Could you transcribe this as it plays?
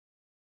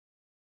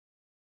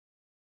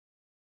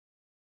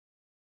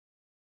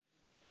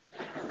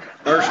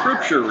Our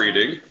scripture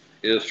reading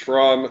is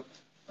from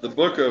the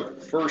book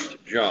of 1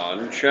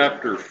 John,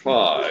 chapter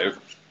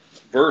 5,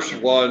 verse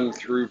 1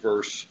 through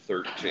verse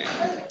 13.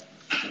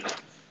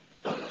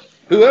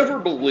 Whoever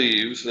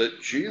believes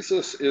that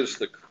Jesus is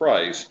the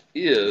Christ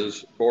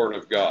is born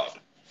of God,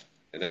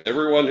 and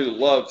everyone who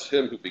loves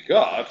him who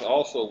begot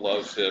also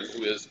loves him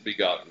who is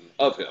begotten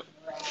of him.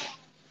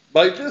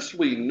 By this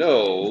we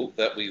know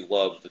that we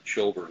love the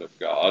children of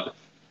God,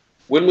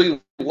 when we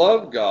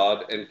love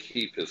God and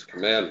keep his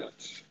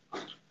commandments.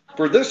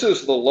 For this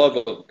is the love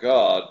of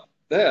God,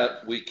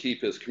 that we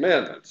keep his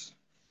commandments.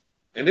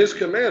 And his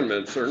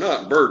commandments are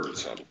not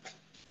burdensome.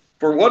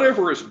 For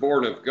whatever is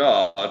born of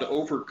God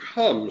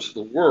overcomes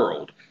the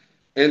world.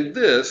 And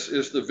this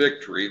is the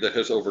victory that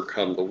has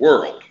overcome the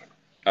world,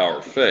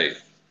 our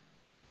faith.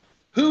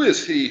 Who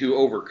is he who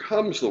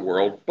overcomes the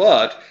world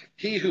but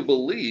he who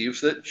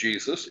believes that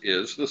Jesus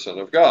is the Son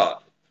of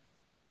God?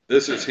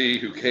 This is he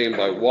who came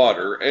by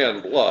water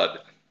and blood,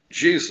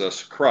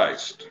 Jesus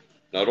Christ.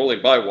 Not only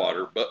by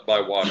water, but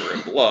by water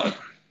and blood.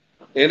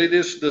 And it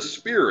is the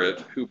Spirit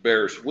who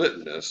bears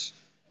witness,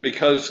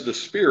 because the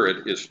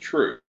Spirit is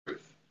truth.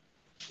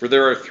 For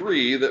there are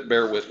three that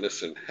bear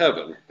witness in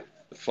heaven,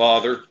 the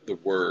Father, the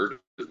Word,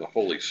 and the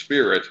Holy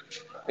Spirit,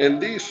 and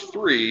these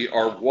three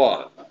are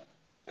one.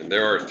 And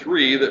there are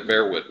three that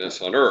bear witness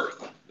on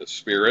earth, the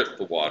Spirit,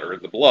 the water,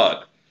 and the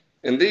blood.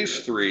 And these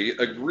three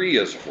agree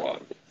as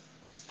one.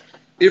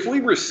 If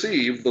we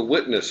receive the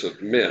witness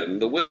of men,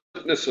 the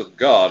witness of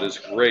God is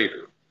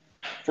greater.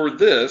 For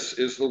this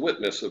is the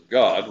witness of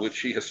God, which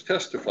he has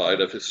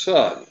testified of his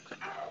Son.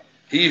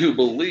 He who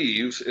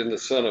believes in the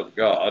Son of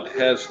God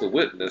has the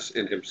witness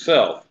in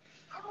himself.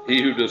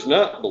 He who does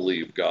not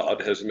believe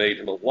God has made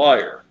him a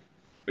liar,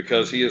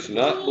 because he has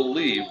not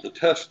believed the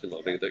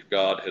testimony that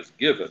God has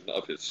given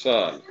of his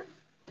Son.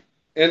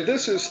 And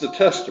this is the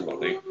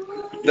testimony,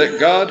 that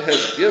God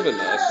has given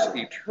us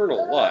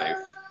eternal life,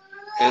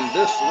 and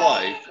this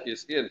life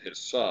is in his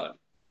Son.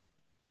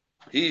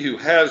 He who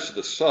has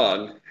the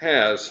Son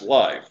has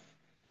life.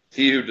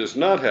 He who does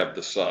not have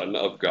the Son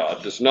of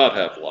God does not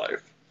have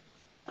life.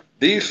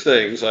 These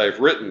things I have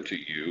written to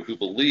you who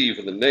believe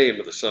in the name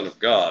of the Son of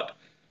God,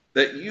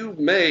 that you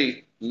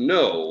may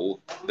know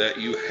that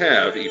you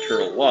have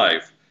eternal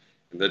life,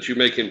 and that you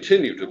may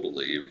continue to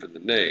believe in the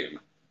name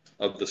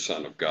of the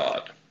Son of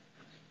God.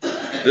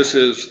 This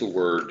is the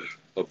word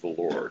of the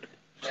Lord.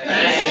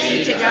 Thanks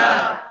be to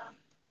God.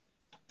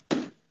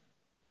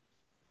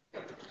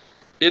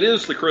 It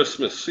is the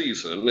Christmas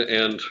season,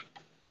 and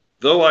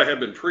though I have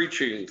been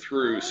preaching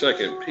through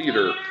 2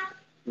 Peter,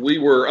 we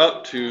were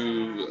up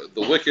to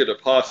the wicked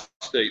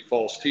apostate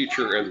false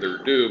teacher and their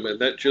doom, and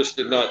that just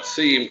did not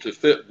seem to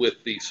fit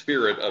with the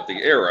spirit of the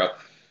era.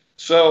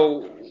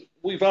 So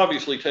we've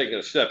obviously taken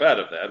a step out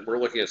of that, and we're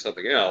looking at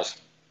something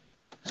else.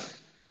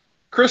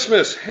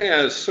 Christmas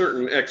has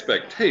certain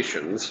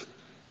expectations.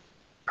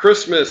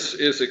 Christmas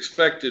is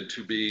expected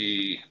to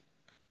be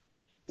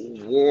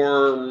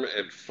warm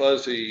and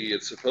fuzzy.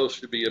 It's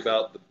supposed to be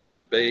about the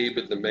babe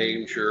in the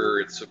manger.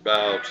 It's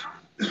about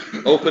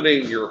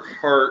opening your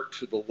heart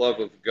to the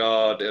love of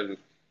God and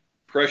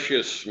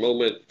precious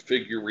moment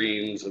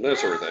figurines and that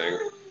sort of thing.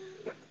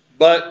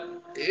 But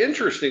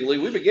interestingly,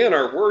 we began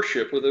our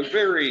worship with a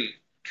very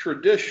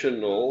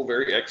traditional,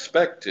 very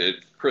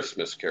expected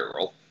Christmas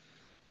carol.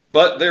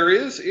 But there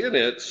is in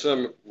it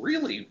some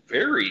really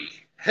very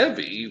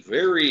heavy,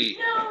 very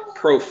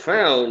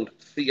profound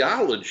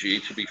theology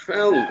to be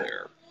found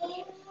there.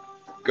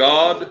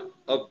 God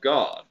of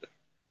God,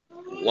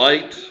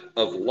 light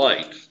of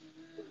light,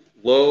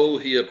 lo,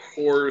 he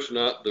abhors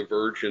not the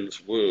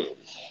virgin's womb.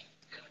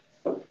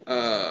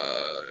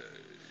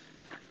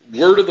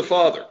 Word of the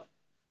Father,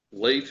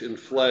 late in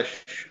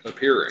flesh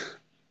appearing.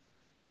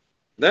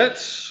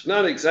 That's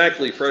not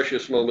exactly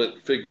precious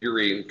moment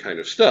figurine kind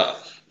of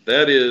stuff.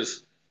 That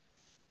is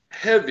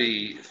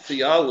heavy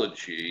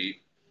theology.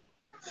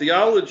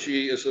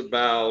 Theology is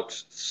about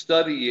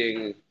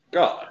studying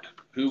God,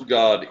 who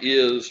God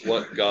is,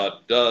 what God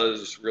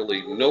does,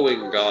 really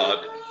knowing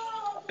God.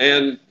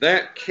 And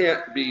that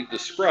can't be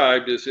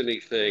described as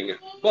anything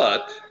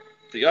but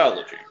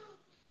theology.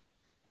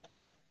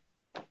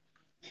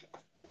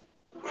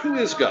 Who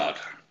is God?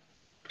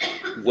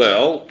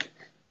 Well,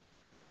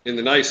 in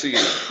the Nicene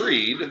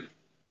Creed,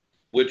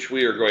 which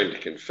we are going to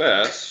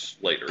confess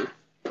later,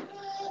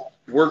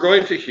 we're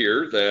going to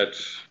hear that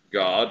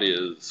God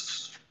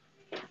is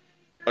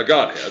a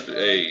Godhead,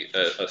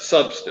 a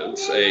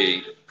substance,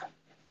 a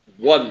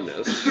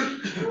oneness,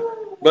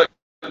 but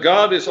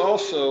God is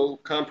also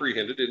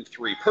comprehended in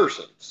three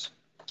persons.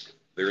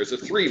 There is a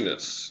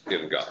threeness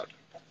in God.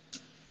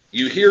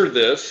 You hear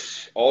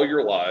this all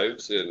your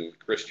lives in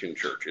Christian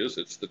churches.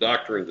 It's the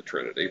doctrine of the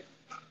Trinity.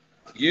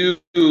 You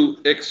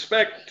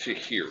expect to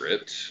hear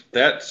it.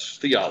 That's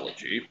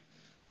theology.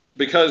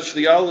 Because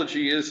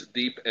theology is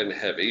deep and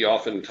heavy.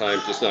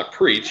 Oftentimes it's not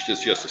preached,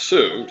 it's just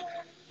assumed.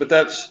 But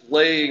that's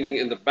laying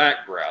in the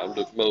background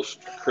of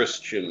most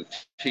Christian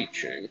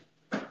teaching.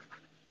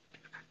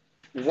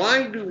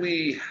 Why do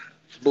we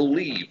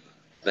believe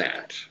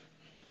that?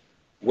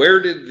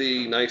 Where did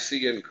the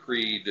Nicene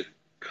Creed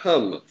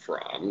come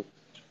from?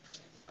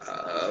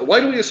 Why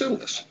do we assume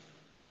this?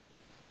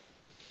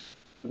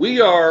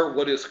 We are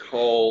what is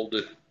called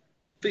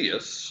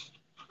theists.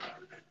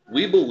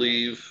 We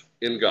believe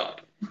in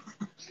God.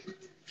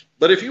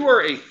 But if you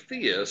are a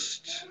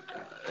theist,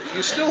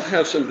 you still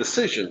have some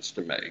decisions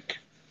to make.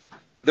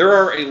 There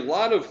are a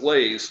lot of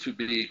ways to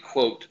be,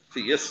 quote,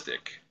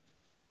 theistic.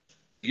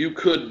 You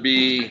could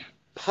be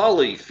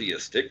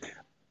polytheistic.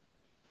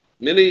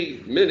 Many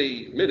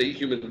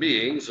human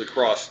beings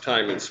across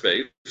time and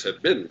space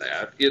have been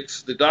that.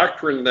 It's the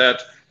doctrine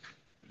that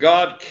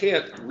God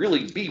can't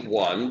really be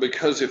one,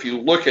 because if you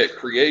look at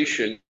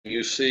creation,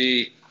 you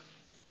see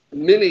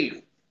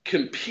many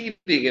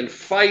competing and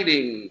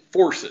fighting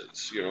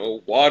forces.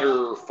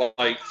 Water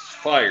fights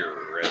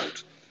fire,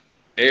 and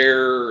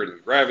air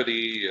and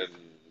gravity and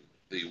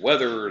the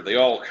weather, they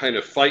all kind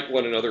of fight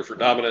one another for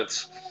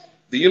dominance.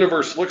 The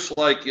universe looks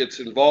like it's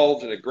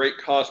involved in a great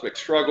cosmic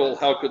struggle.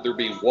 How could there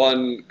be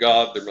one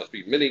God? There must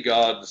be many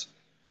gods.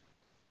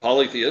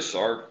 Polytheists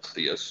are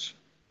theists.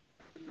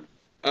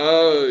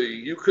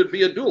 You could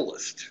be a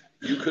dualist.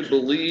 You could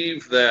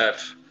believe that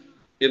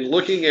in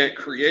looking at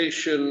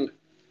creation,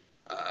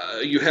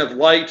 you have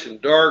light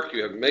and dark,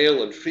 you have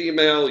male and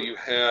female, you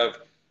have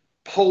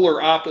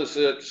polar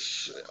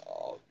opposites.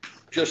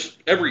 Just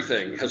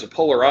everything has a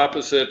polar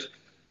opposite.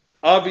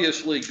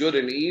 Obviously, good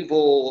and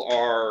evil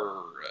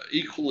are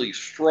equally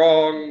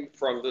strong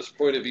from this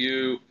point of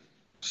view.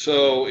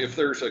 So if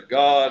there's a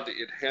God,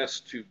 it has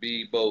to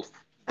be both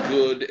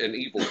good and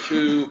evil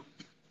too.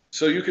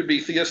 So you could be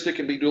theistic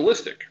and be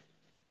dualistic.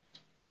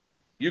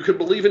 You could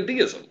believe in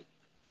deism.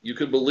 You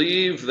could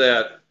believe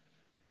that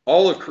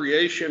all of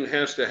creation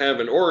has to have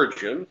an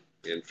origin.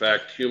 In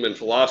fact, human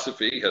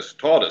philosophy has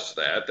taught us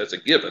that. That's a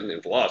given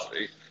in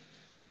philosophy.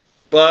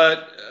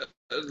 But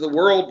the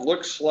world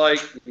looks like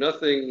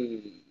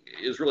nothing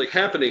is really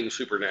happening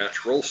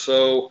supernatural,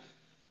 so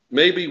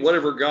maybe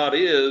whatever God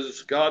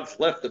is, God's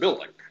left the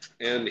building,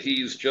 and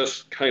he's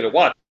just kind of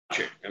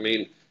watching. I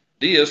mean,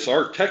 deists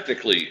are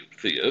technically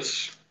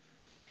theists.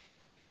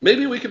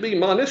 Maybe we could be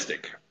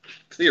monistic.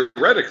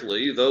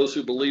 Theoretically, those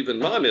who believe in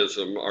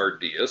monism are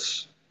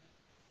deists.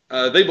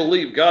 They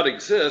believe God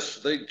exists,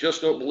 they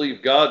just don't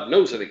believe God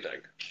knows anything.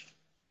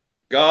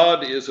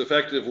 God is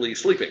effectively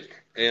sleeping,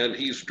 and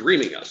he's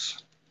dreaming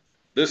us.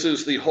 This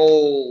is the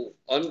whole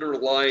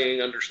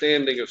underlying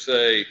understanding of,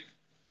 say,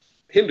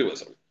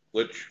 Hinduism,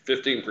 which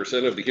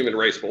 15% of the human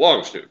race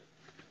belongs to.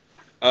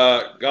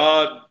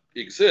 God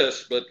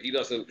exists, but he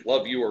doesn't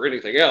love you or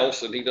anything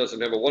else, and he doesn't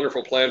have a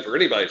wonderful plan for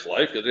anybody's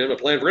life. He doesn't have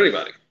a plan for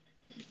anybody.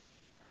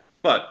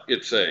 But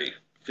it's a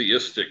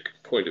theistic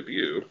point of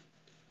view.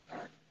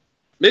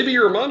 Maybe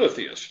you're a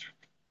monotheist,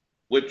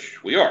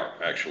 which we are,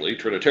 actually.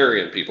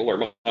 Trinitarian people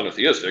are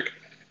monotheistic.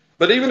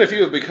 But even if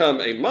you have become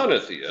a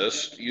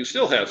monotheist, you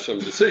still have some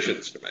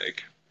decisions to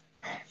make.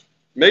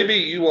 Maybe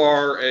you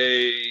are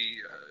a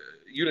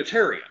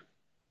Unitarian,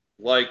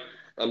 like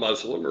a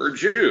Muslim or a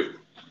Jew.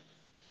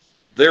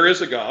 There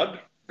is a God.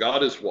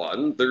 God is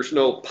one. There's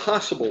no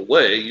possible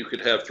way you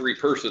could have three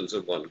persons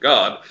in one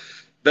God.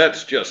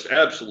 That's just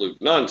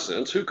absolute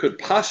nonsense. Who could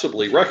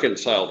possibly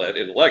reconcile that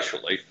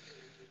intellectually?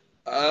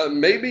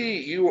 Maybe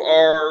you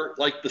are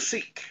like the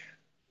Sikh.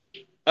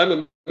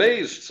 I'm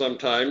amazed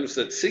sometimes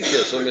that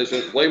Sikhism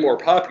isn't way more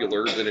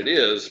popular than it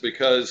is,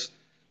 because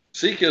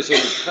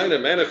Sikhism kind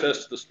of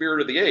manifests the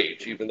spirit of the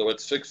age, even though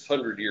it's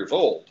 600 years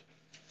old.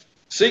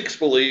 Sikhs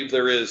believe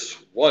there is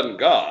one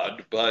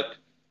God, but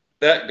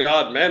that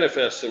God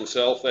manifests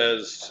himself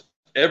as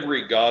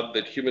every God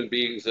that human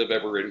beings have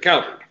ever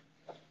encountered.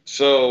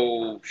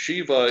 So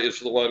Shiva is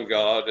the one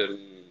God, and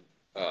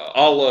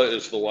Allah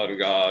is the one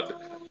God,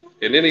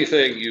 and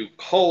anything you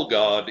call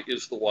God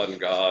is the one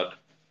God.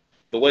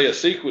 The way a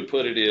Sikh would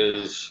put it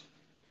is,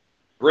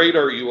 great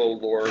are you, O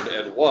Lord,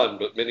 and one,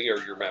 but many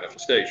are your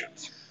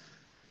manifestations.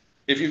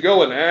 If you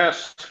go and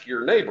ask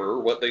your neighbor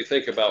what they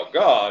think about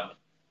God,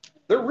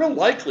 they're real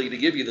likely to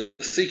give you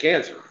the Sikh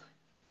answer.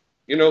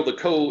 The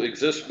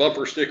coexist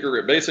bumper sticker,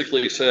 it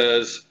basically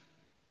says,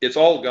 it's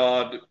all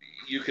God.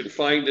 You can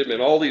find him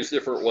in all these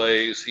different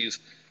ways.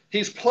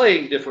 He's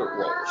playing different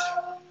roles.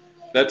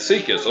 That's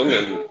Sikhism,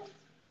 and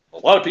a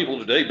lot of people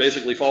today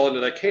basically fall into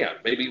that camp.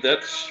 Maybe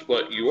that's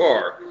what you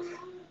are.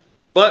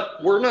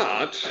 But we're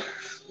not.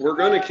 We're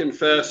going to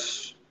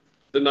confess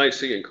the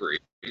Nicene Creed.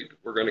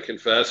 We're going to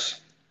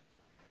confess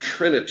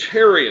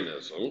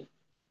Trinitarianism.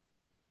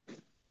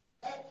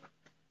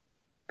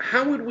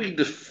 How would we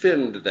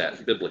defend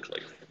that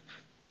biblically?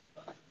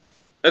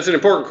 That's an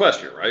important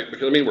question, right?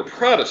 Because, we're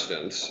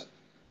Protestants,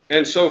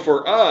 and so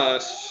for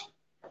us,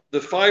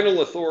 the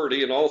final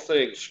authority in all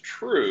things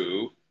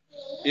true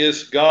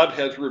is God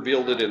has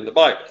revealed it in the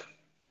Bible.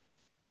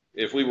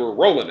 If we were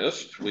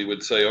Romanists, we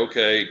would say,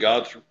 okay,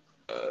 God's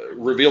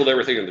revealed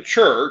everything in the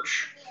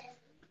church.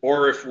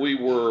 Or if we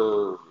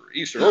were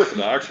Eastern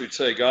Orthodox, we'd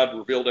say God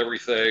revealed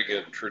everything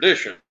in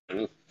tradition.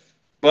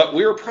 But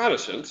we are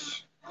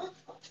Protestants.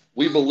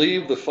 We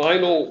believe the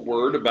final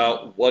word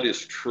about what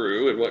is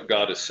true and what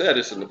God has said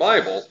is in the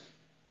Bible.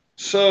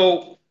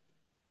 So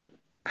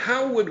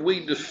how would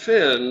we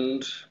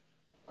defend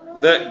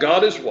that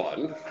God is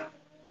one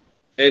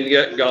and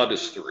yet God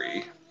is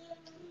three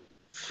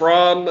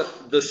from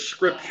the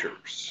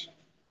scriptures?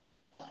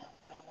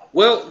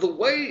 Well, the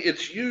way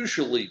it's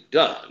usually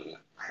done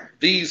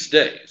these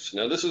days,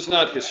 now this is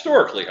not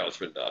historically how it's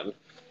been done,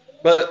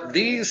 but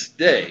these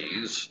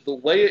days, the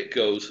way it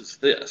goes is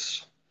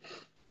this.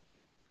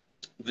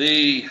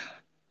 The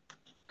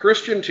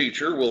Christian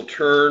teacher will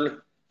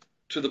turn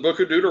to the book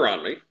of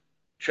Deuteronomy,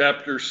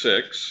 chapter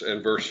 6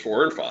 and verse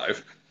 4 and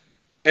 5.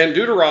 And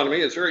Deuteronomy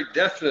is very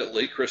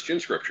definitely Christian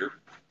scripture.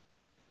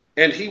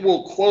 And he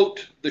will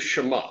quote the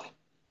Shema.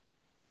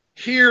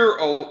 Hear,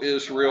 O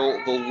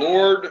Israel, the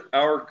Lord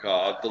our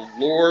God, the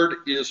Lord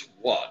is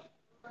one.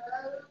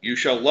 You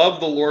shall love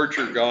the Lord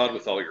your God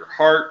with all your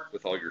heart,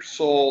 with all your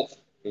soul,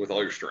 and with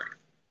all your strength.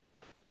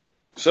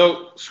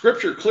 So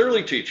scripture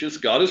clearly teaches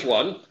God is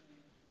one.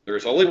 There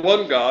is only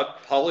one God.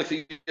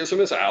 Polytheism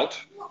is out.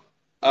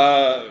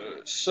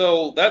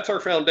 So that's our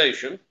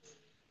foundation.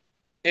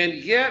 And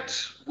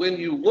yet, when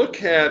you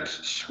look at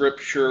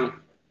scripture,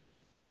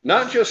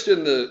 not just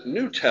in the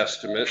New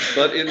Testament,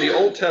 but in the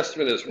Old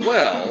Testament as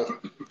well,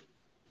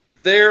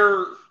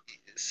 there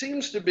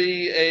seems to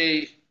be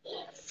a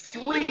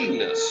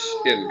threeness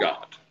in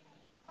God.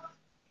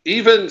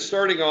 Even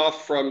starting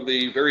off from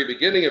the very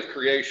beginning of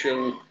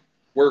creation,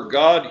 where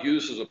God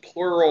uses a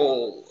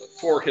plural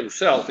for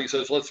himself. He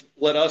says,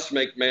 let us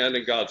make man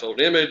in God's own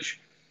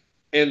image.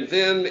 And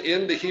then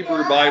in the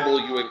Hebrew Bible,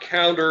 you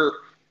encounter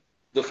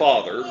the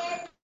Father,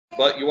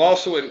 but you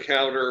also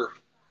encounter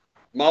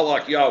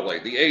Malach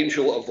Yahweh, the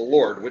angel of the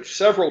Lord, which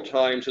several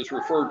times is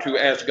referred to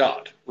as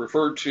God,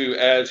 referred to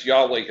as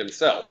Yahweh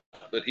himself,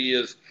 that he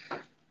is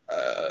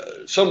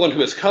someone who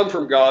has come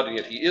from God, and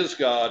yet he is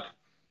God.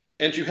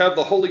 And you have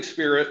the Holy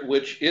Spirit,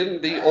 which in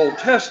the Old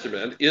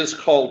Testament is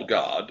called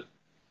God.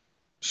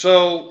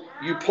 So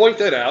you point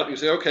that out, and you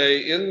say,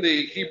 okay, in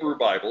the Hebrew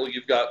Bible,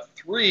 you've got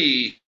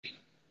three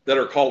that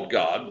are called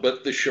God,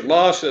 but the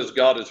Shema says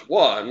God is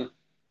one,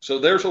 so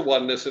there's a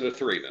oneness and a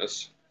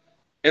threeness.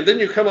 And then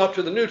you come up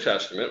to the New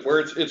Testament, where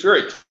it's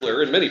very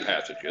clear in many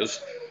passages.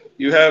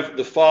 You have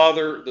the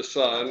Father, the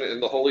Son,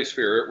 and the Holy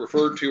Spirit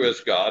referred to as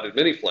God in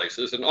many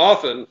places, and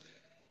often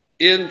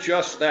in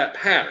just that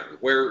pattern,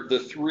 where the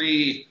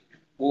three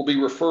will be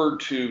referred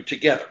to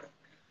together.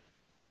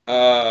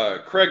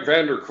 Craig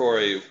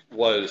Vanderkooy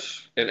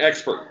was an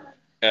expert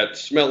at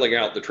smelling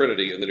out the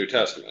Trinity in the New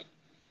Testament.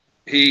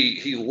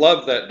 He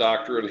loved that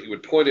doctrine. He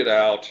would point it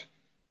out.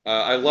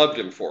 I loved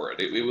him for it.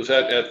 It was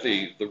at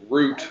the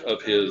root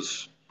of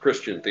his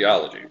Christian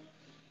theology.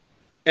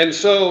 And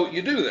so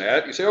you do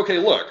that. You say, okay,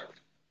 look,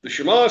 the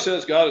Shema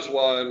says God is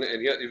one,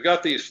 and yet you've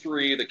got these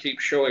three that keep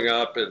showing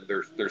up, and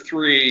they're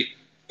three.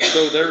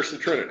 So there's the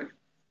Trinity.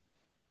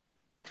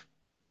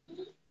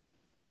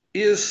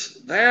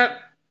 Is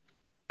that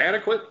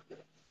adequate?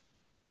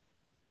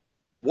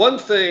 One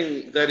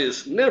thing that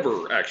is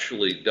never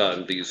actually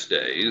done these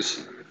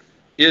days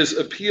is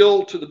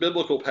appeal to the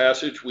biblical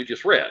passage we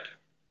just read.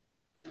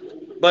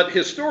 But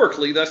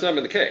historically, that's not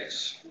been the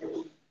case.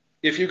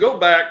 If you go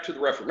back to the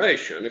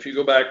Reformation, if you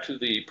go back to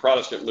the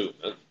Protestant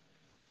movement,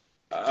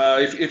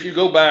 if you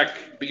go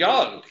back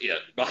beyond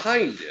it,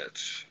 behind it,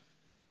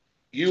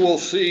 you will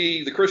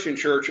see the Christian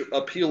church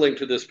appealing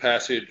to this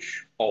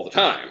passage all the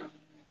time.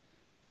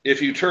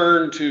 If you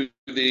turn to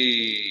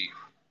the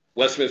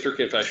Westminster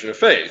Confession of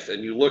Faith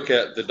and you look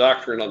at the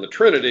doctrine on the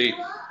Trinity,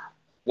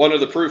 one of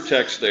the proof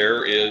texts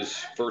there is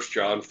 1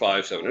 John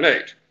 5, 7, and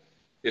 8.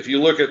 If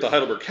you look at the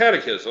Heidelberg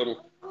Catechism,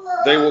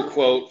 they will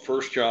quote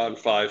 1 John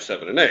 5,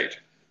 7, and 8.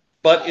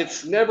 But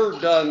it's never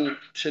done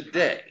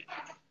today.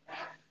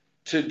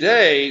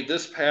 Today,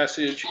 this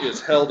passage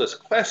is held as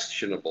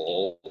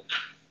questionable,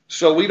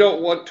 so we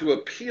don't want to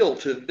appeal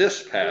to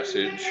this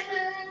passage,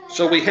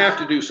 so we have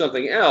to do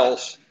something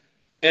else.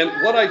 And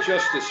what I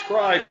just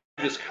described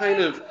is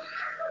kind of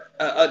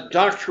a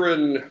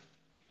doctrine,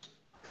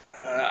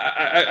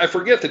 I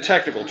forget the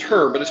technical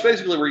term, but it's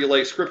basically where you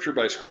lay scripture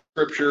by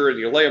scripture and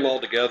you lay them all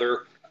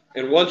together.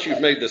 And once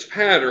you've made this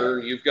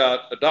pattern, you've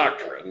got a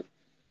doctrine.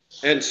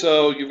 And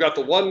so you've got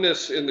the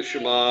oneness in the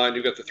Shema, and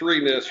you've got the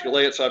threeness. You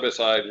lay it side by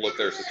side, and look,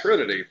 there's the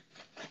Trinity.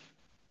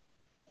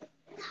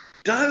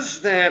 Does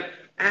that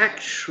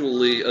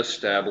actually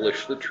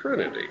establish the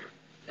Trinity?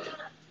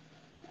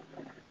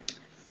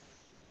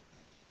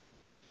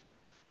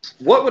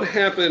 What would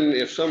happen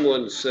if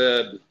someone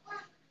said,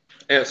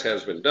 as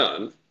has been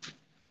done,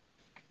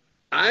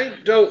 I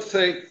don't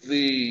think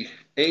the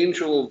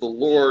angel of the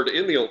Lord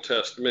in the Old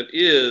Testament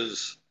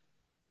is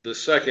the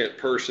second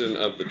person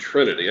of the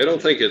Trinity. I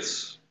don't think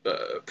it's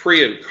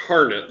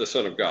pre-incarnate, the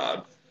Son of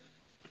God.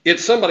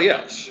 It's somebody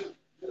else.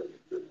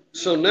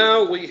 So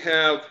now we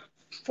have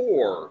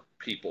four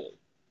people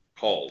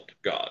called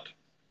God.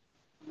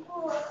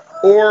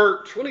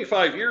 Or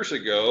 25 years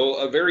ago,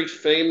 a very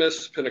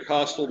famous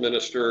Pentecostal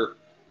minister,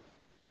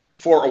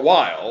 for a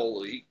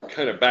while, he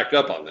kind of backed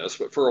up on this,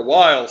 but for a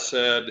while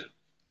said,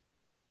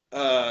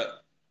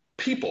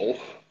 people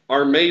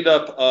are made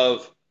up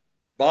of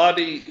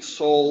body,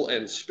 soul,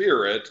 and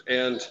spirit,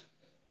 and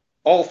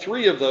all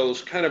three of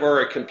those kind of are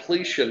a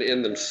completion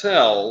in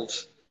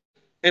themselves.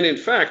 And in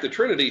fact, the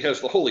Trinity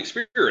has the Holy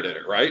Spirit in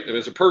it, right? It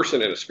is a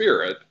person and a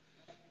spirit.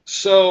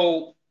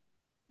 So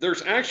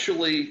there's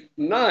actually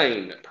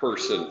 9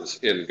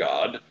 persons in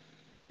God,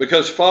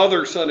 because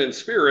Father, Son, and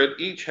Spirit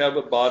each have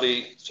a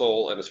body,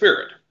 soul, and a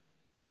spirit.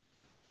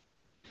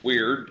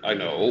 Weird, I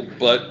know,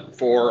 but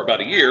for about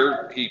a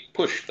year, he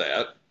pushed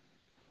that.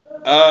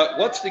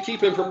 What's to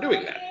keep him from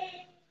doing that?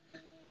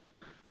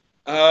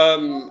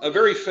 A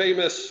very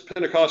famous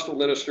Pentecostal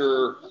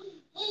minister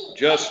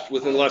just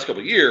within the last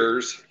couple of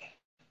years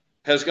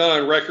has gone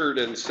on record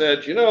and said,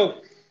 I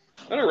don't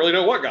really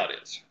know what God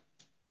is.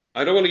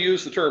 I don't want to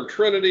use the term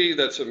Trinity.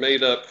 That's a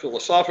made-up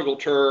philosophical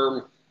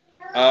term.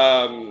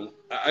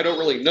 I don't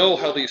really know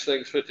how these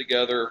things fit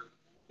together.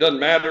 Doesn't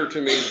matter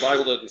to me. The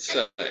Bible doesn't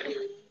say.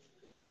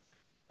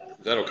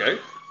 Is that okay?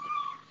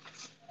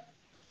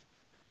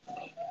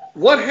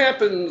 What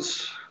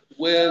happens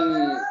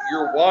when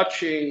you're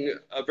watching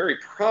a very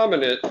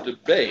prominent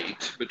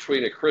debate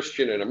between a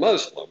Christian and a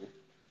Muslim,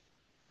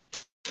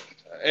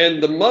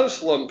 and the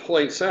Muslim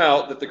points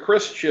out that the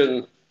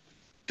Christian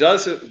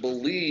doesn't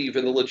believe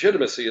in the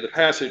legitimacy of the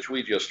passage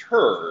we just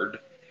heard,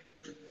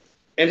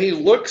 and he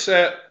looks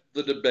at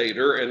the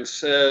debater and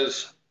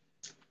says,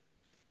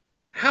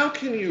 how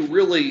can you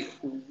really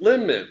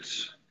limit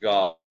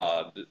God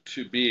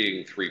to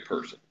being 3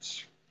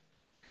 persons?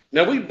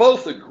 Now, we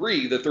both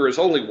agree that there is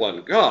only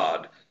one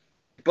God,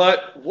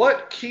 but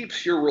what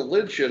keeps your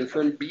religion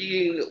from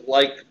being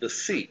like the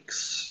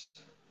Sikhs?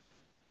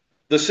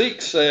 The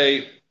Sikhs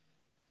say,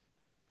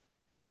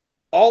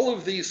 all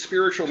of these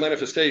spiritual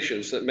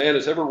manifestations that man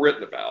has ever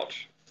written about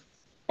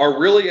are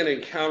really an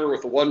encounter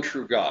with the one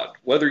true God.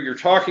 Whether you're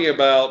talking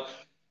about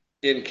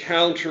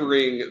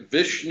encountering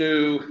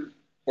Vishnu,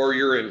 or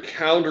you're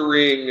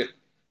encountering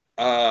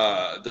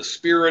the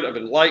spirit of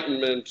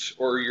enlightenment,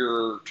 or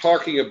you're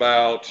talking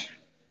about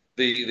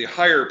the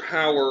higher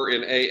power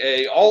in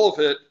AA, all of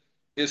it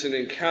is an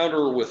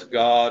encounter with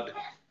God.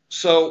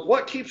 So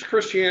what keeps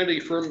Christianity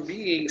from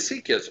being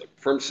Sikhism,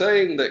 from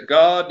saying that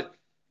God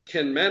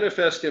can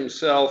manifest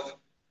himself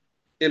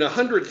in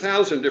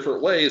 100,000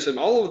 different ways, and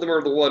all of them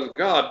are the one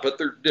God, but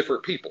they're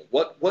different people?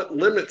 What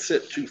limits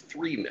it to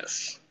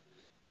threeness?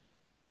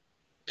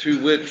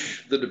 To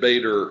which the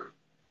debater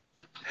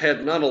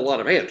had not a lot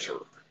of answer.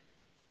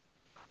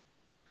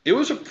 It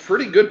was a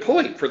pretty good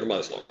point for the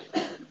Muslim.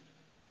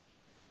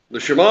 The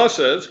Shema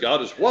says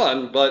God is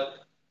one, but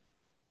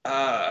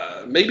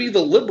maybe the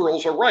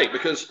liberals are right,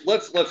 because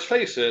let's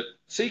face it,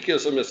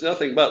 Sikhism is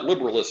nothing but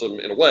liberalism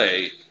in a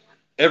way.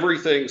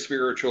 Everything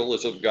spiritual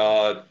is of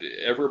God.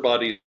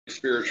 Everybody's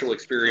spiritual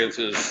experience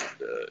is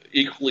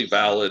equally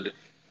valid.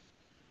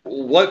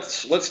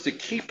 What's to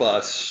keep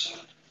us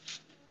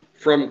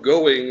from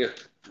going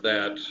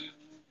that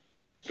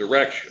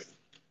direction?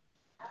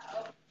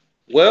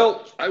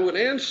 Well, I would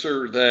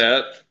answer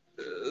that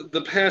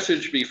the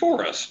passage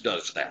before us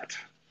does that.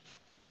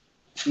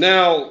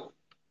 Now,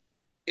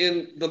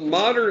 in the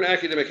modern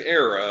academic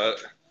era,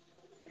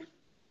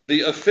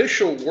 the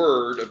official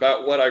word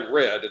about what I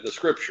read in the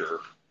scripture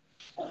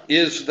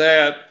is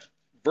that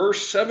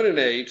verse 7 and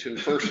 8 in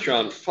 1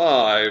 John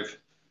 5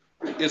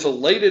 is a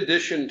late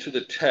addition to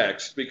the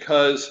text,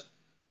 because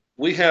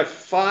we have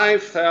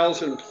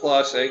 5,000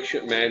 plus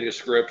ancient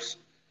manuscripts.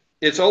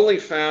 It's only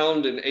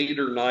found in 8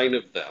 or 9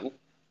 of them.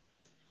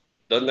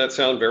 Doesn't that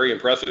sound very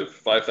impressive?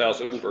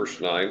 5,000,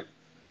 verse 9.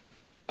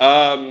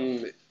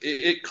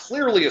 It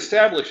clearly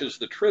establishes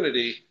the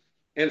Trinity,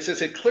 and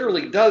since it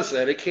clearly does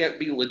that, it can't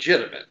be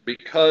legitimate,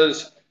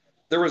 because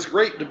there was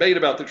great debate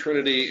about the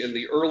Trinity in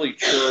the early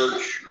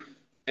church,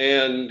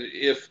 and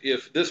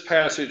if this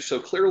passage so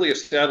clearly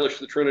established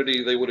the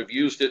Trinity, they would have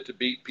used it to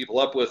beat people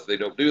up with. They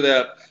don't do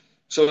that.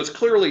 So it's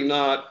clearly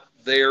not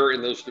there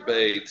in those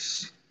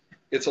debates.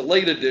 It's a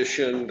late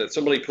addition that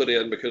somebody put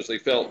in because they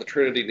felt the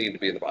Trinity needed to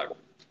be in the Bible.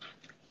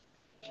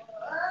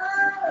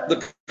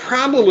 The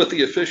problem with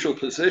the official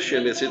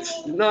position is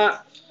it's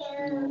not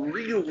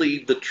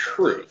really the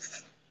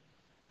truth.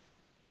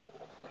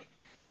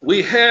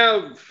 We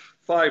have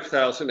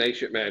 5,000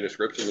 ancient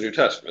manuscripts in the New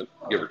Testament,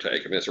 give or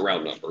take. I mean, it's a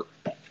round number.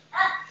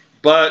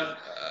 But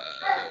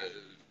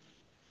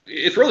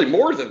it's really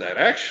more than that,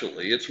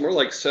 actually. It's more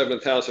like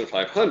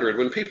 7,500.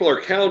 When people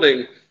are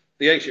counting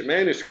the ancient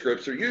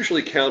manuscripts, they're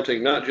usually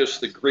counting not just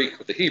the Greek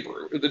but the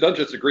Hebrew, not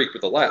just the Greek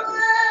but the Latin.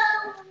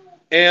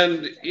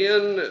 And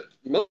in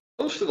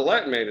most of the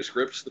Latin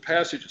manuscripts, the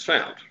passage is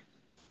found.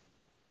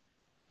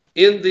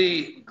 In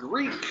the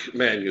Greek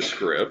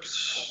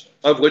manuscripts,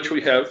 of which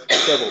we have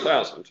several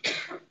thousand,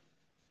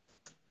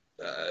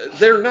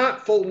 they're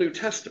not full New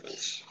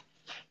Testaments.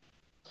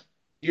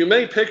 You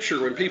may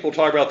picture, when people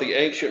talk about the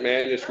ancient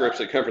manuscripts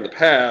that come from the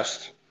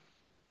past,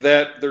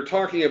 that they're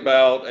talking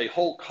about a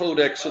whole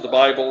codex of the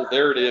Bible.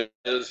 There it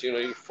is.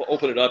 You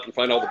open it up and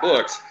find all the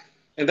books.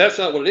 And that's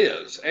not what it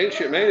is.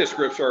 Ancient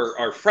manuscripts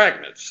are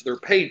fragments. They're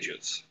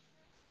pages.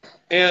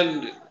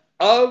 And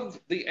of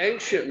the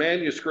ancient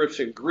manuscripts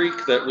in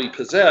Greek that we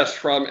possess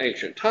from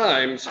ancient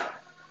times,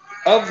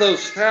 Of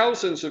those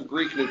thousands of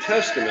Greek New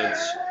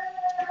Testaments,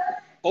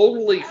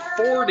 only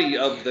 40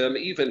 of them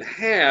even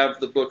have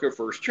the book of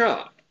 1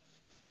 John.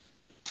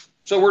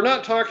 So we're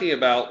not talking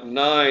about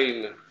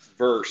 9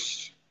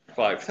 verse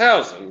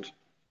 5,000.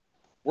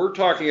 We're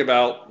talking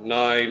about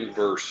 9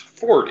 verse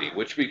 40,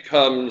 which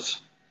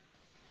becomes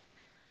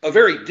a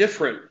very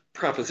different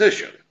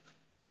proposition.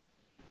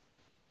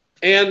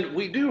 And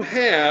we do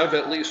have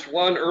at least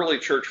one early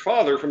church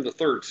father from the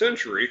 3rd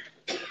century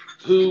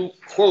who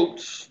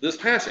quotes this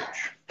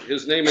passage.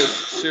 His name is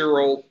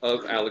Cyril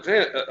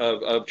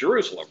of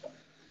Jerusalem.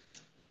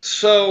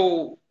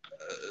 So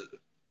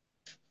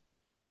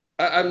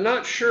I'm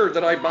not sure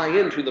that I buy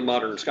into the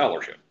modern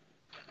scholarship.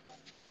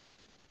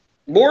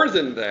 More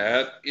than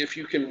that, if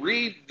you can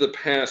read the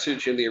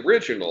passage in the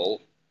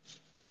original,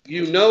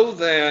 you know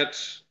that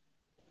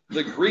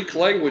the Greek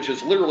language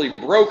is literally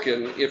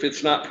broken if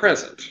it's not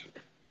present.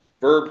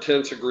 Verb,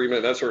 tense,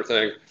 agreement, that sort of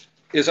thing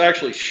is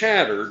actually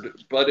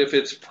shattered, but if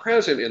it's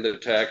present in the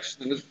text,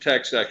 then the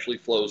text actually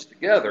flows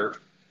together.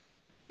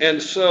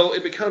 And so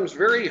it becomes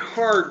very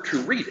hard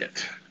to read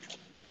it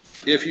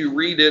if you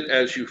read it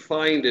as you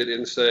find it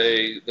in,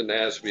 say, the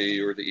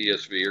NASB or the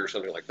ESV or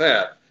something like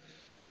that.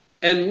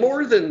 And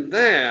more than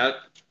that,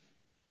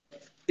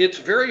 it's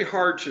very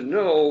hard to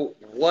know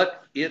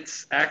what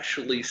it's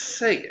actually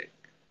saying.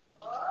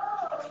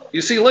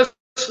 You see, let's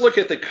look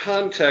at the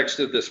context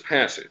of this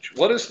passage.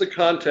 What is the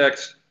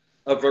context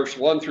of verse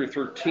 1 through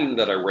 13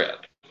 that I read?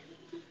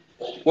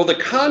 Well, the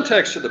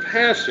context of the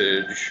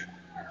passage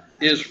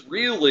is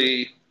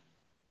really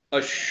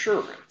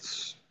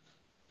assurance.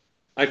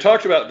 I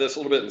talked about this a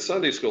little bit in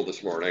Sunday school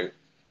this morning.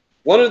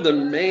 One of the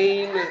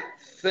main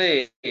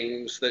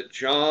things that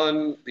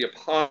John the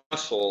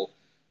Apostle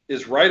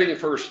is writing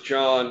 1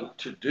 John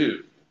to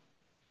do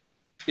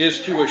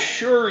is to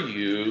assure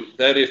you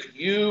that if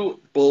you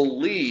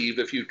believe,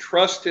 if you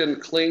trust in,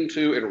 cling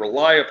to, and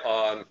rely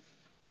upon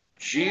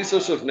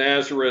Jesus of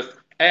Nazareth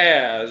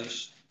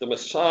as the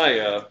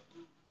Messiah,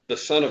 the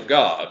Son of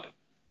God,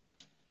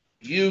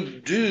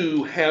 you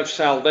do have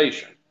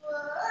salvation.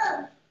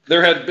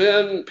 There had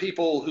been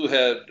people who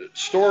had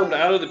stormed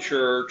out of the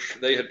church.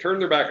 They had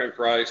turned their back on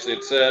Christ. They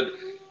had said,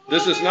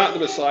 this is not the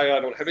Messiah. I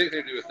don't have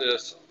anything to do with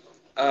this.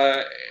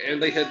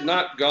 And they had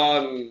not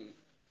gone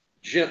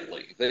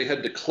gently. They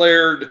had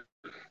declared,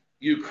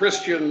 you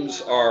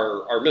Christians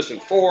are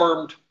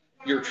misinformed.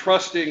 You're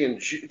trusting in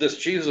this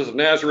Jesus of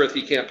Nazareth.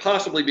 He can't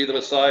possibly be the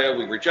Messiah.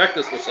 We reject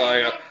this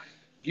Messiah.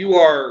 You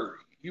are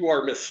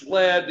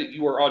misled.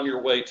 You are on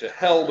your way to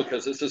hell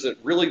because this isn't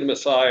really the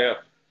Messiah.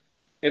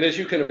 And as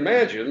you can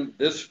imagine,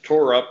 this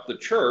tore up the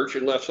church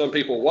and left some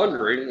people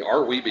wondering,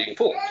 are we being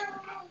fooled?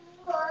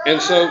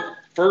 And so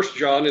 1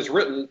 John is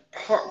written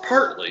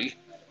partly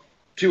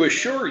to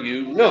assure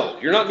you, no,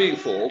 you're not being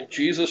fooled.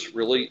 Jesus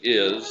really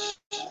is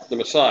the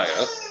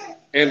Messiah.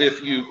 And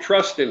if you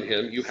trust in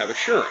him, you have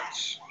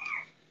assurance.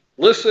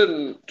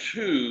 Listen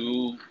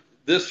to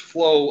this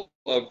flow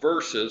of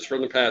verses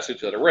from the passage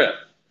that I read.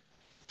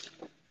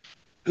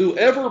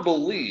 Whoever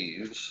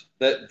believes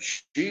that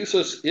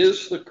Jesus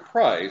is the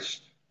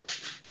Christ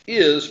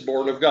is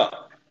born of God.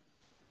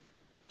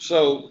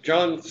 So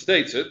John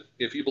states it,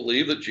 if you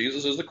believe that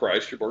Jesus is the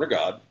Christ, you're born of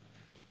God.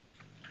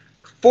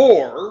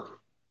 For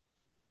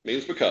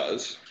means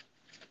because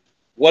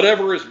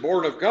whatever is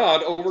born of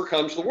God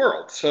overcomes the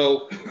world.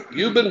 So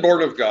you've been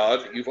born of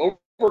God, you've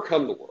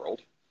overcome the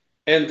world,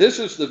 and this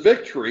is the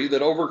victory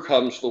that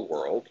overcomes the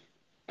world,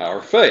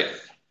 our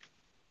faith.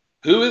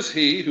 Who is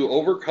he who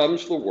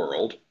overcomes the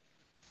world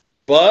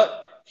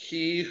but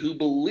he who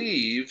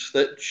believes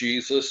that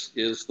Jesus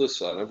is the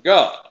Son of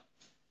God?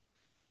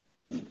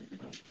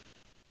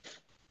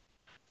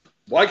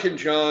 Why can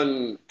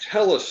John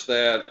tell us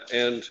that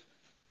and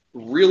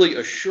really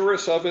assure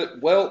us of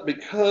it? Well,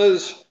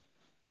 because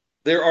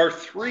there are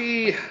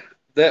 3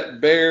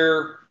 that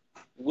bear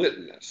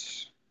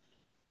witness.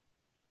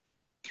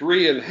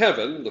 3 in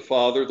heaven, the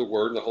Father, the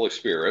Word, and the Holy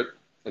Spirit,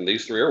 and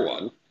these 3 are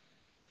one.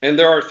 And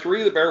there are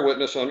 3 that bear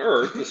witness on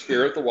earth, the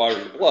Spirit, the water,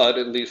 and the blood,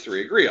 and these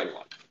 3 agree on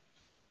one.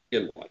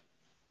 In one.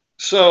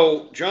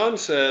 So John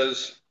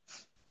says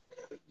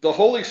the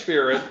Holy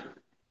Spirit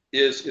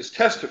is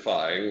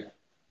testifying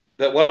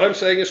that what I'm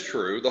saying is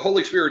true. The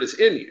Holy Spirit is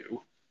in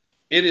you.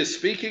 It is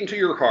speaking to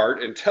your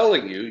heart and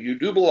telling you you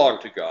do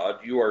belong to God.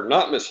 You are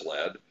not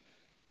misled.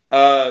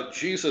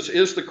 Jesus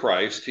is the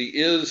Christ. He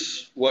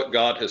is what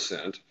God has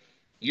sent.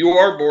 You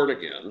are born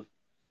again.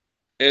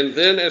 And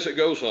then as it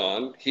goes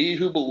on, he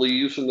who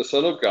believes in the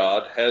Son of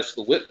God has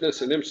the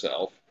witness in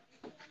himself.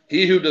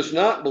 He who does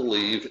not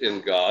believe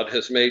in God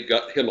has made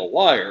him a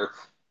liar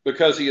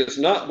because he has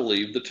not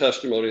believed the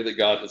testimony that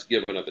God has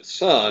given of his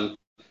Son.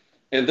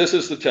 And this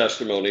is the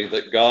testimony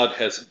that God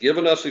has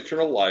given us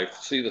eternal life.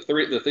 See the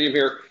theme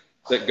here,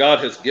 that God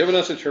has given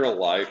us eternal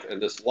life,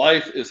 and this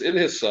life is in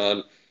his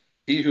Son.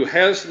 He who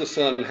has the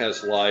Son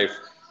has life.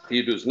 He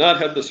who does not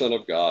have the Son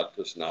of God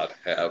does not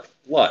have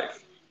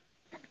life.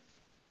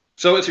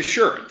 So it's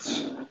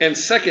assurance. And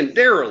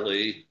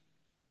secondarily,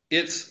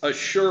 it's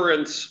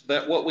assurance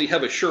that what we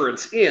have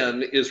assurance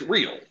in is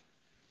real.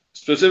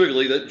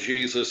 specifically that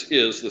Jesus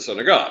is the Son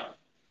of God.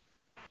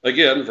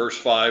 Again, verse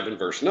 5 and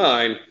verse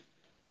 9,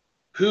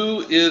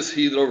 who is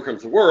he that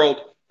overcomes the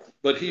world,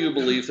 but he who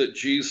believes that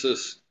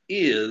Jesus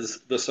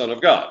is the Son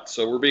of God?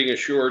 So we're being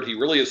assured he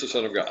really is the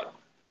Son of God.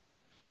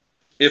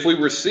 If we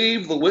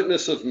receive the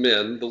witness of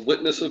men, the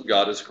witness of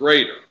God is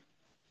greater.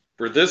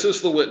 For this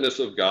is the witness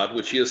of God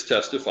which he has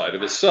testified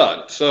of his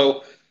Son.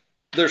 So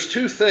there's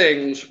two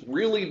things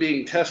really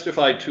being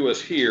testified to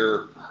us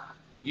here.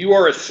 You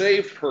are a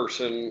saved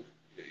person.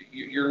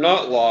 You're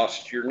not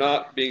lost. You're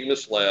not being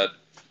misled.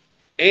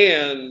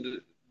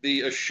 And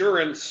the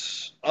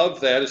assurance of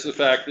that is the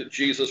fact that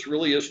Jesus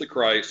really is the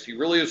Christ. He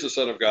really is the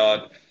Son of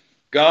God.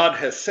 God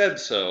has said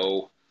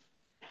so.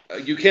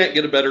 You can't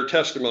get a better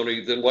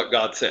testimony than what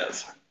God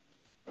says.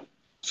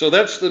 So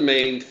that's the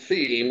main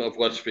theme of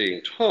what's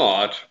being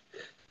taught.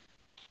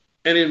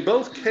 And in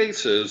both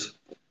cases,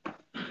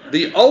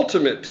 the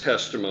ultimate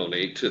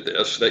testimony to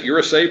this, that you're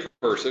a saved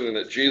person and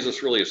that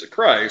Jesus really is the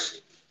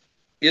Christ,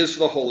 is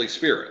the Holy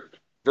Spirit.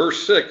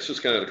 Verse 6 is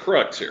kind of the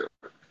crux here.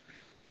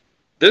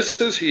 This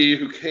is he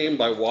who came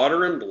by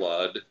water and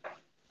blood,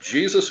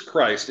 Jesus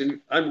Christ.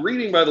 And I'm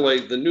reading, by the way,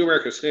 the New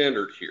American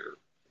Standard here.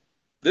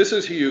 This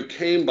is he who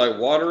came by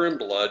water and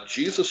blood,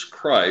 Jesus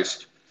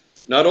Christ,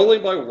 not only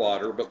by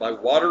water, but by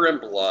water and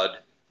blood.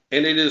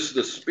 And it is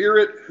the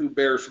Spirit who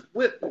bears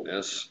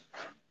witness,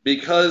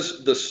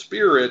 because the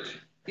Spirit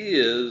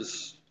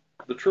is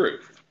the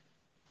truth.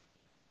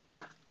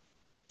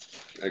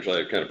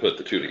 Actually, I kind of put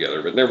the two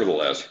together, but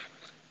nevertheless,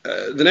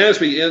 the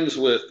NASB ends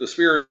with, the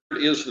Spirit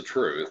is the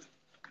truth.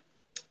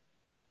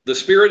 The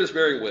Spirit is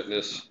bearing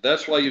witness.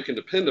 That's why you can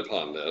depend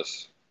upon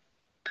this.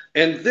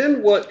 And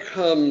then what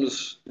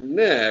comes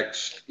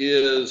next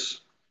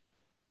is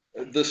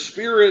the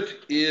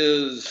Spirit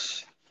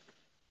is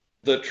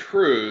the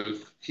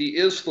truth. He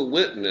is the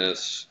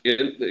witness.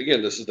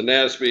 Again, this is the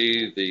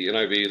NASB, the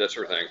NIV, that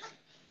sort of thing.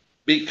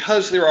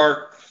 Because there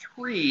are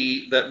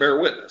three that bear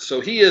witness.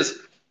 So he is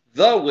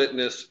the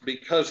witness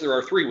because there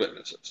are three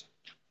witnesses.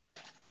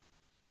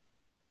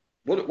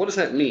 What does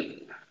that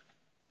mean?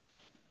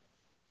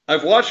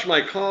 I've watched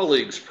my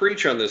colleagues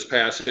preach on this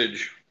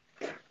passage,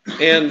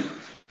 and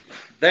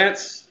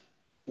that's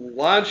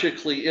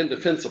logically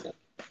indefensible.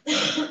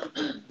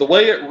 The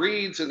way it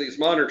reads in these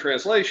modern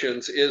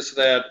translations is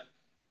that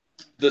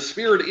the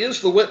Spirit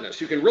is the witness.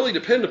 You can really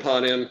depend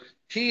upon him.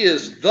 He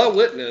is the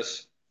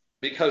witness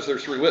because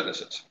there's three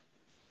witnesses.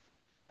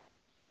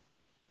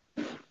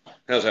 How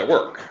does that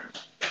work?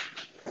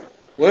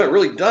 Well, it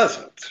really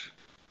doesn't.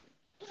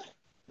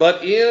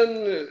 But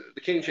in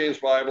the King James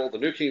Bible, the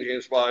New King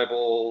James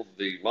Bible,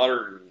 the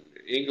modern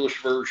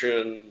English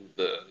version,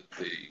 the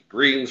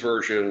Green's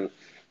version,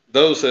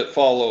 those that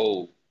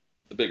follow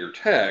the bigger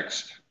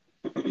text,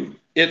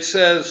 it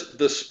says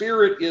the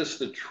Spirit is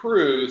the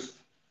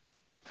truth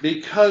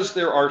because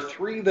there are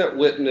three that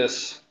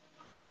witness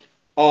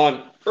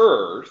on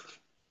earth,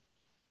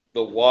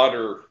 the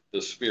water,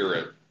 the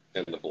Spirit,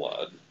 and the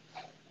blood.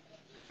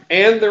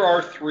 And there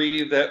are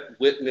three that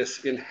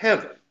witness in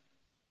heaven,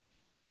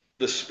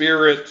 the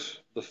Spirit,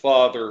 the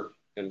Father,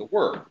 and the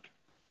Word.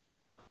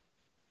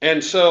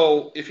 And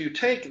so if you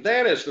take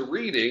that as the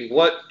reading,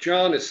 what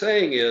John is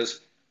saying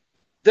is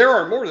there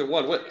are more than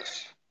one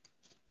witness.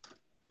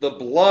 The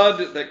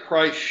blood that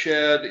Christ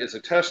shed is a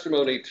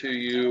testimony to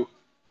you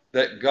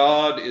that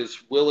God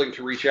is willing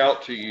to reach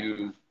out to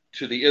you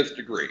to the nth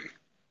degree.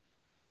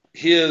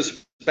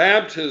 His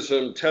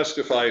baptism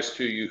testifies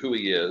to you who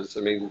he is.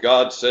 I mean,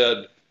 God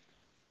said,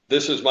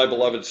 "This is my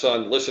beloved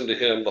Son, listen to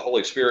him." The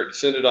Holy Spirit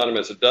descended on him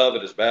as a dove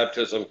at his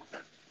baptism.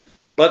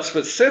 But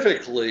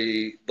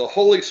specifically, the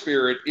Holy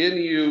Spirit in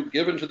you,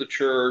 given to the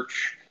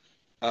church,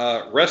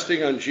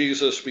 resting on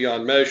Jesus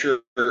beyond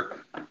measure.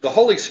 The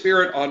Holy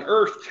Spirit on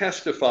earth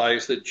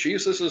testifies that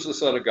Jesus is the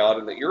Son of God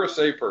and that you're a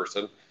saved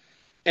person.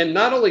 And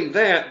not only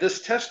that,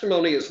 this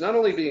testimony is not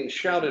only being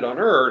shouted on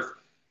earth,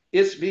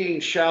 it's being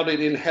shouted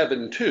in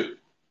heaven too.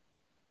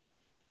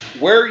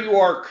 Where you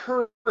are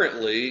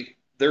currently,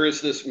 there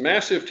is this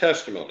massive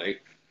testimony.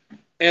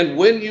 And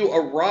when you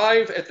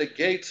arrive at the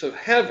gates of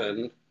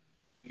heaven,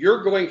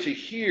 you're going to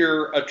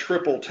hear a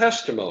triple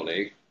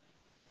testimony.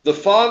 The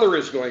Father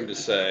is going to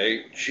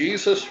say,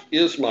 "Jesus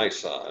is my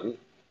Son."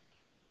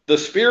 The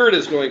Spirit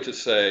is going to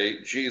say,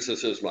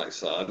 "Jesus is my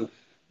Son."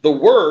 The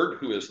Word,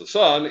 who is the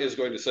Son, is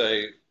going to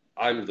say,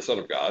 "I'm the Son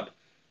of God."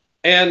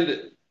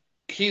 And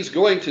he's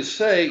going to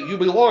say, "You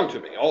belong to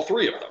me," all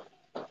three of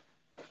them.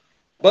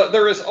 But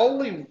there is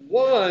only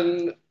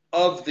one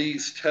of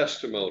these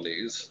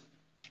testimonies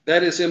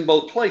that is in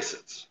both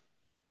places.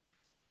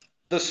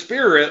 The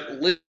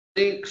Spirit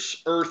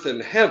links earth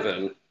and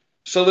heaven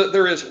so that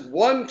there is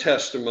one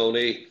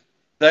testimony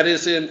that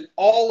is in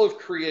all of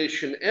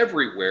creation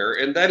everywhere,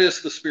 and that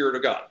is the Spirit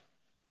of God.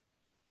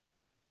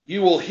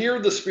 You will hear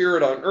the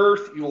Spirit on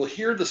earth. You will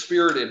hear the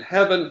Spirit in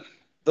heaven.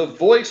 The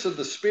voice of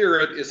the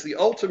Spirit is the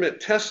ultimate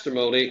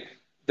testimony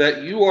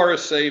that you are a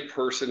saved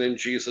person and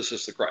Jesus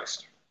is the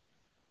Christ.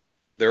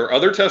 There are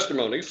other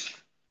testimonies,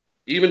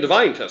 even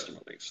divine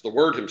testimonies. The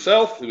Word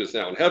himself, who is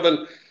now in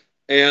heaven,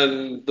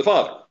 and the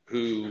Father,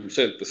 who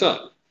sent the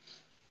Son.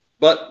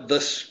 But the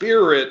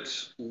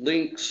Spirit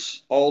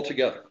links all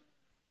together.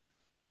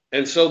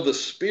 And so the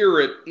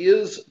Spirit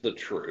is the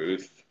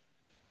truth,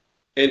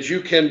 and you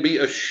can be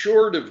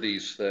assured of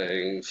these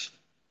things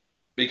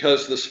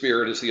because the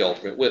Spirit is the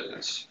ultimate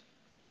witness.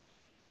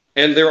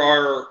 And there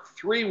are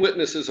three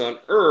witnesses on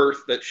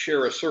earth that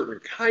share a certain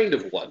kind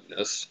of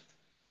oneness.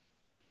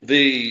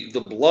 The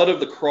blood of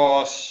the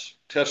cross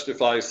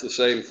testifies the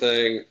same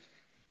thing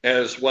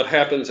as what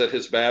happens at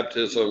his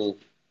baptism,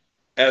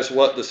 as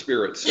what the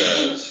Spirit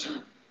says.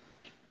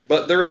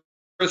 But there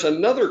is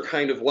another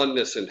kind of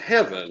oneness in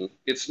heaven.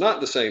 It's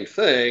not the same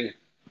thing.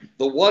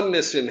 The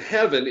oneness in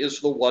heaven is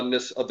the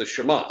oneness of the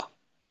Shema.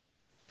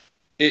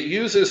 It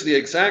uses the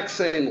exact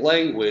same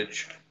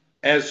language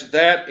as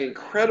that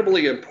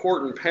incredibly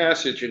important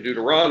passage in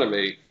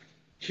Deuteronomy,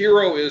 "Hear,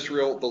 O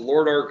Israel, the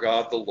Lord our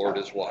God, the Lord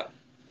is one."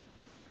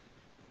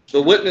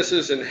 The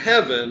witnesses in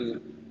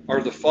heaven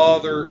are the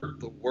Father,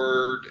 the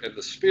Word, and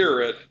the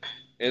Spirit,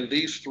 and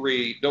these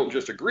three don't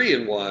just agree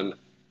in one,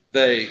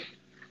 they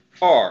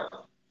are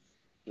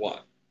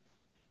one.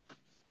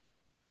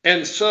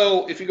 And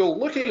so if you go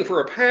looking for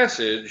a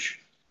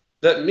passage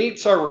that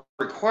meets our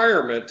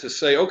requirement to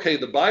say, okay,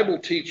 the Bible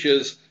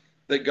teaches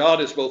that God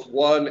is both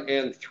one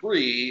and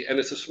three, and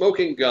it's a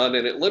smoking gun,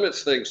 and it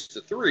limits things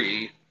to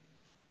three,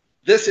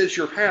 this is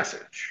your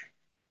passage.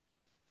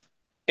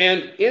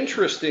 And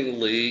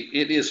interestingly,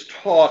 it is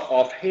taught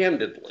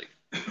offhandedly.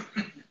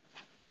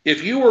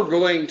 If you were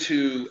going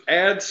to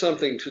add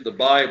something to the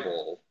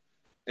Bible,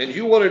 and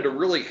you wanted to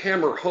really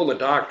hammer home a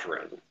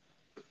doctrine,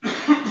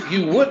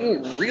 you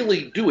wouldn't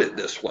really do it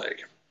this way.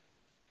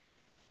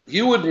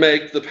 You would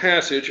make the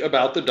passage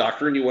about the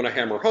doctrine you want to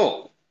hammer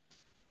home.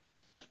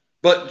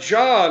 But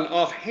John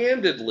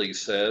offhandedly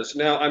says,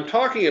 now I'm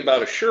talking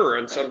about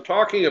assurance, I'm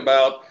talking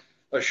about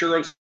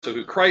assurance of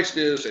who Christ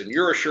is and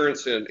your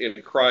assurance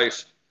in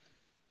Christ,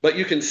 but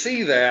you can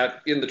see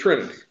that in the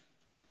Trinity.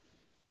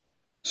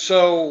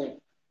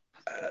 So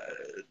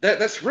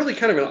that's really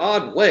kind of an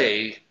odd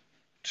way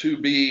to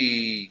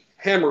be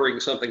hammering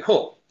something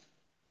home.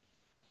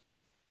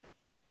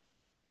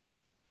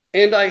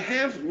 And I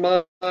have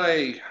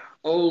my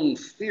own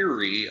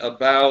theory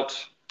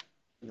about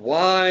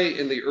why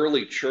in the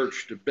early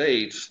church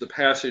debates the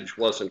passage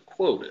wasn't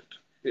quoted.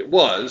 It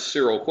was,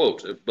 Cyril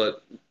quotes it,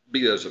 but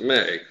be as it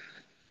may.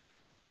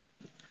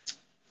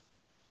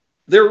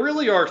 There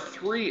really are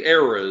three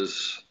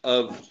eras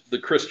of the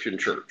Christian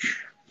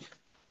church.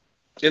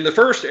 In the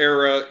first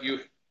era, you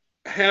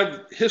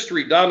have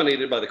history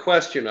dominated by the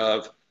question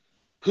of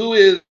who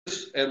is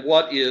and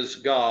what is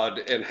God,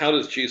 and how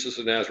does Jesus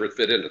of Nazareth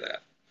fit into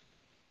that?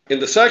 In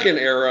the second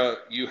era,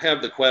 you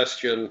have the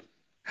question,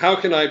 how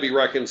can I be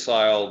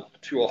reconciled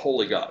to a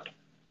holy God?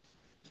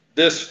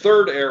 This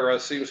third era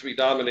seems to be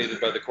dominated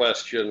by the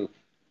question,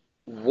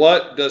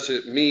 what does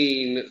it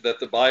mean that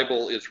the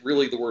Bible is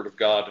really the Word of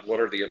God, and what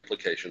are the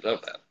implications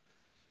of that?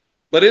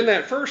 But in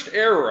that first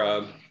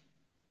era,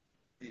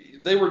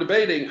 they were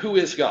debating who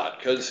is God,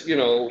 because,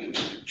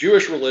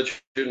 Jewish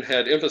religion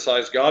had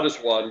emphasized God as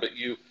one, but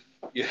you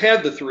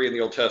had the three in the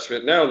Old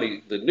Testament. Now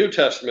in the New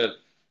Testament,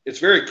 it's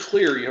very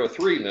clear you have a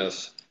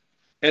threeness.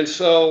 And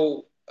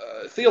so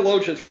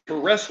theologians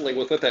were wrestling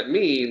with what that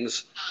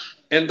means,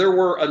 and there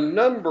were a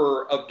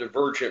number of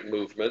divergent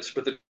movements,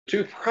 but the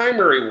two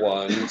primary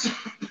ones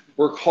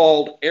were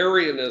called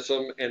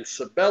Arianism and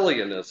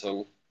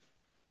Sabellianism.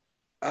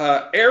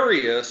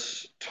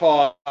 Arius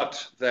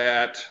taught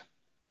that,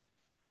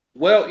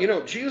 well,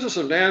 Jesus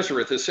of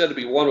Nazareth is said to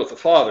be one with the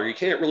Father. You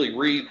can't really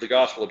read the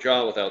Gospel of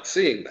John without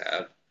seeing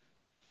that.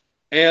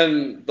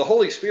 And the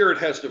Holy Spirit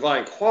has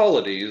divine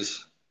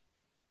qualities,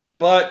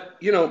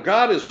 but,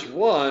 God is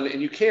one,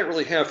 and you can't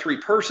really have three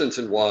persons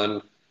in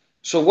one.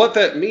 So what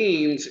that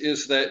means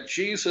is that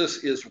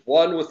Jesus is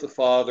one with the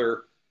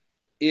Father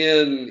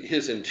in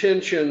his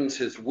intentions,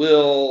 his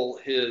will,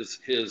 his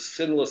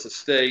sinless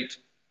estate,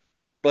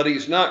 but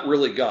he's not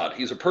really God.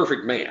 He's a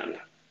perfect man.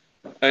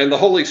 And the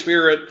Holy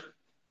Spirit,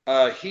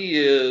 he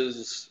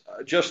is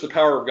just the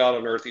power of God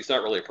on earth. He's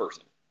not really a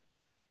person.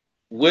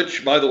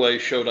 Which, by the way,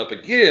 showed up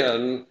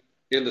again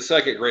in the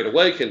Second Great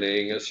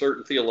Awakening. A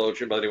certain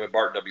theologian by the name of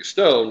Barton W.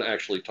 Stone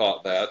actually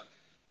taught that,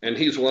 and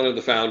he's one of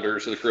the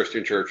founders of the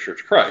Christian Church,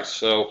 Church of Christ.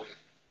 So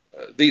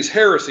these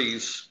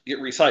heresies get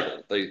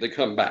recycled. They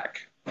come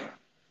back.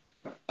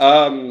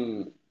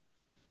 And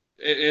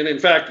in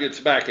fact, it's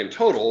back in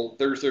total.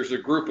 There's a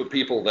group of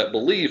people that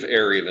believe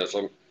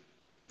Arianism.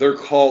 They're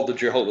called the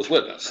Jehovah's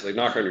Witness. They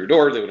knock on your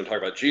door. They want to talk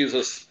about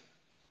Jesus.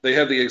 They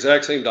have the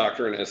exact same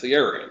doctrine as the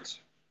Arians.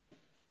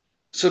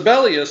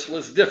 Sabellius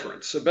was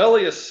different.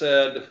 Sabellius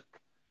said,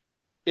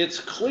 it's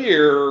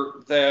clear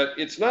that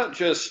it's not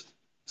just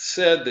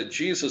said that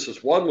Jesus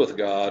is one with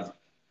God.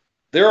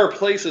 There are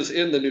places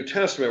in the New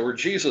Testament where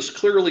Jesus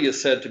clearly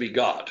is said to be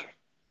God.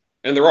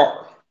 And there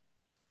are.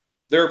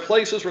 There are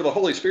places where the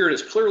Holy Spirit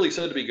is clearly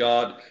said to be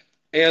God,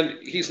 and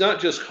he's not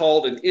just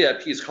called an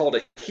it, he's called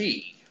a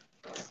he.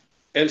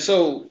 And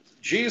so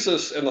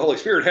Jesus and the Holy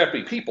Spirit have to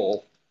be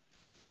people,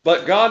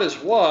 But God is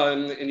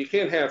one, and you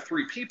can't have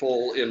three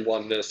people in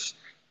oneness.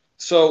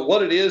 So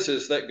what it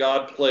is that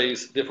God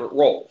plays different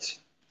roles.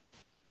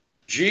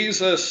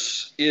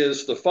 Jesus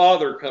is the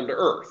Father come to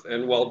earth.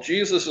 And while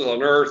Jesus is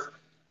on earth,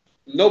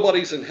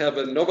 nobody's in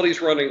heaven,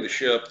 nobody's running the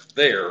ship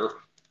there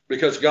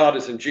because God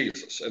is in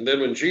Jesus. And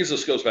then when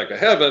Jesus goes back to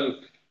heaven,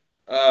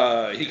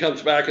 he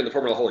comes back in the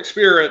form of the Holy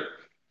Spirit.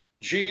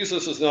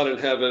 Jesus is not in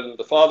heaven.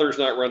 The Father's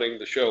not running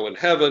the show in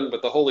heaven,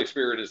 but the Holy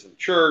Spirit is in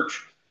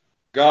church.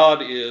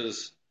 God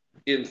is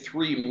in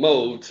three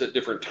modes at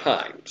different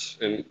times.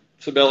 And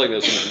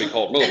Sabellianism can be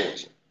called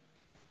modalism.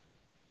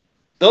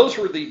 Those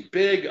were the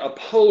big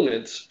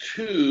opponents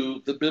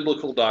to the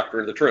biblical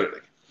doctrine of the Trinity.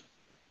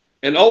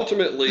 And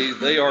ultimately,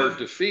 they are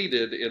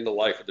defeated in the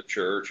life of the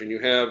church, and you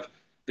have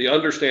the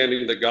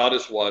understanding that God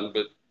is one,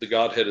 but the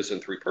Godhead is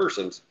in three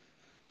persons.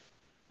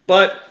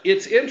 But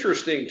it's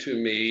interesting to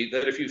me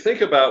that if you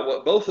think about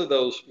what both of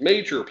those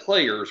major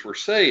players were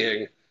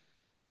saying,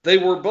 they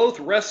were both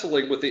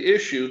wrestling with the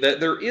issue that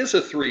there is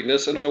a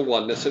threeness and a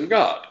oneness in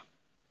God.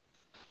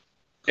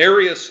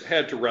 Arius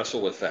had to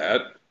wrestle with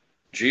that.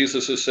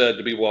 Jesus is said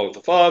to be one with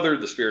the Father.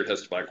 The Spirit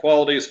has divine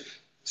qualities.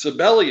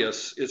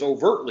 Sabellius is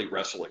overtly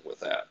wrestling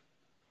with that.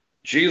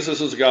 Jesus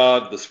is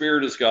God. The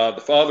Spirit is God.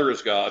 The Father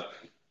is God.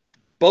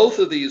 Both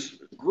of these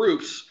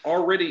groups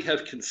already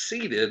have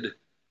conceded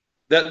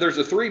that there's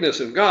a threeness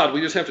in God.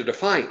 We just have to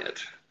define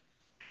it.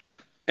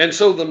 And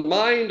so the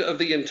mind of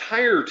the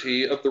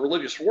entirety of the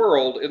religious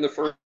world in the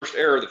first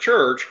era of the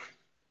church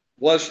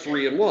was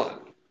 3 in 1.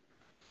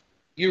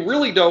 You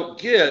really don't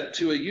get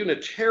to a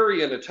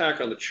Unitarian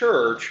attack on the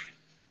church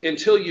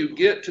until you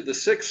get to the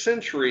 6th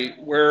century,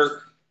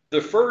 where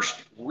the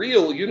first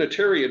real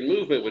Unitarian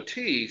movement with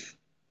teeth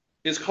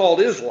is called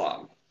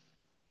Islam.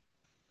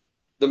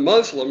 The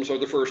Muslims are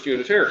the first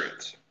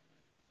Unitarians.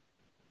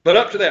 But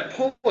up to that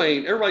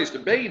point, everybody's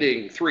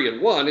debating 3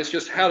 in 1. It's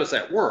just, how does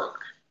that work?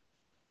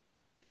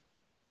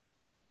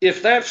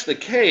 If that's the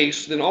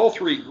case, then all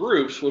three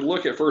groups would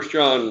look at 1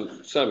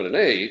 John 7 and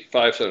 8,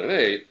 5, 7, and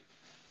 8,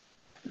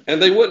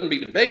 and they wouldn't be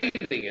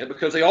debating it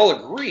because they all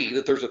agree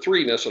that there's a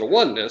threeness and a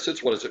oneness.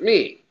 It's, what does it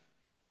mean?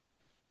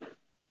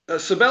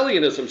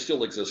 Sabellianism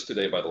still exists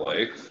today, by the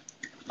way.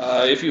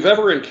 If you've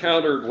ever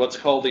encountered what's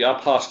called the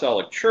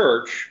Apostolic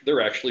Church, they're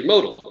actually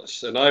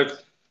modalists. And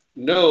I've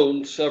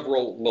known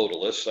several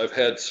modalists. I've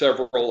had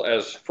several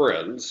as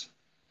friends.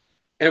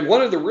 And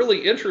one of the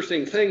really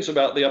interesting things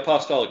about the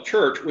Apostolic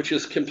Church, which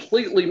is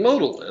completely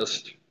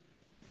modalist,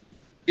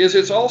 is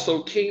it's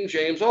also King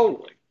James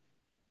only.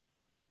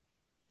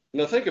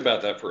 Now think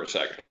about that for a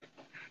second.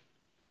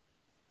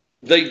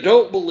 They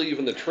don't believe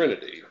in the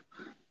Trinity,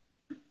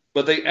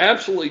 but they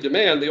absolutely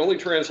demand the only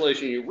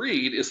translation you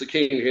read is the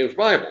King James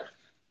Bible.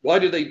 Why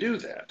do they do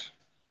that?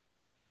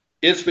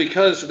 It's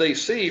because they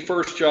see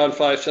 1 John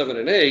 5, 7,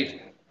 and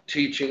 8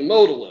 teaching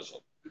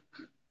modalism.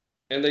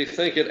 And they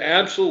think it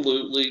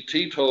absolutely,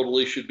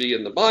 teetotally should be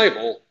in the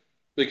Bible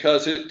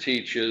because it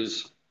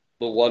teaches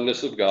the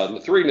oneness of God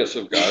and the threeness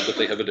of God, but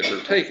they have a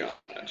different take on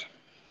it.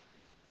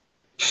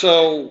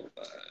 So,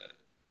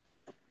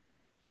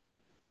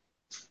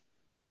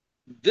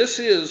 this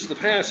is the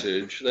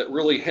passage that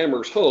really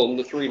hammers home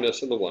the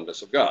threeness and the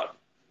oneness of God.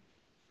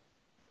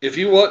 If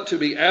you want to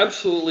be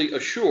absolutely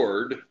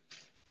assured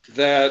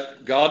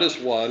that God is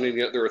one and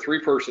yet there are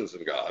three persons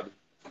in God,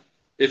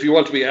 if you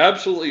want to be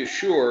absolutely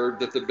assured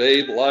that the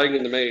babe lying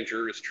in the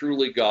manger is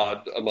truly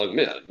God among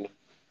men,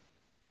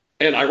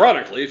 and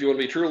ironically, if you want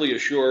to be truly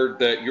assured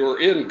that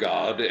you're in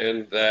God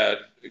and that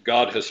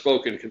God has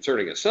spoken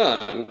concerning his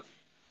Son,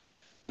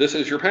 this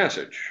is your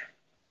passage.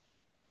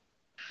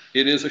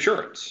 It is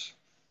assurance.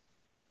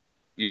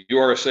 You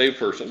are a saved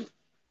person.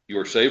 You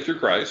are saved through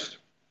Christ.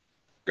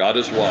 God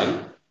is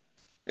one,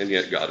 and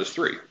yet God is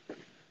three.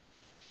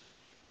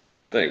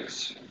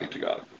 Thanks be to God.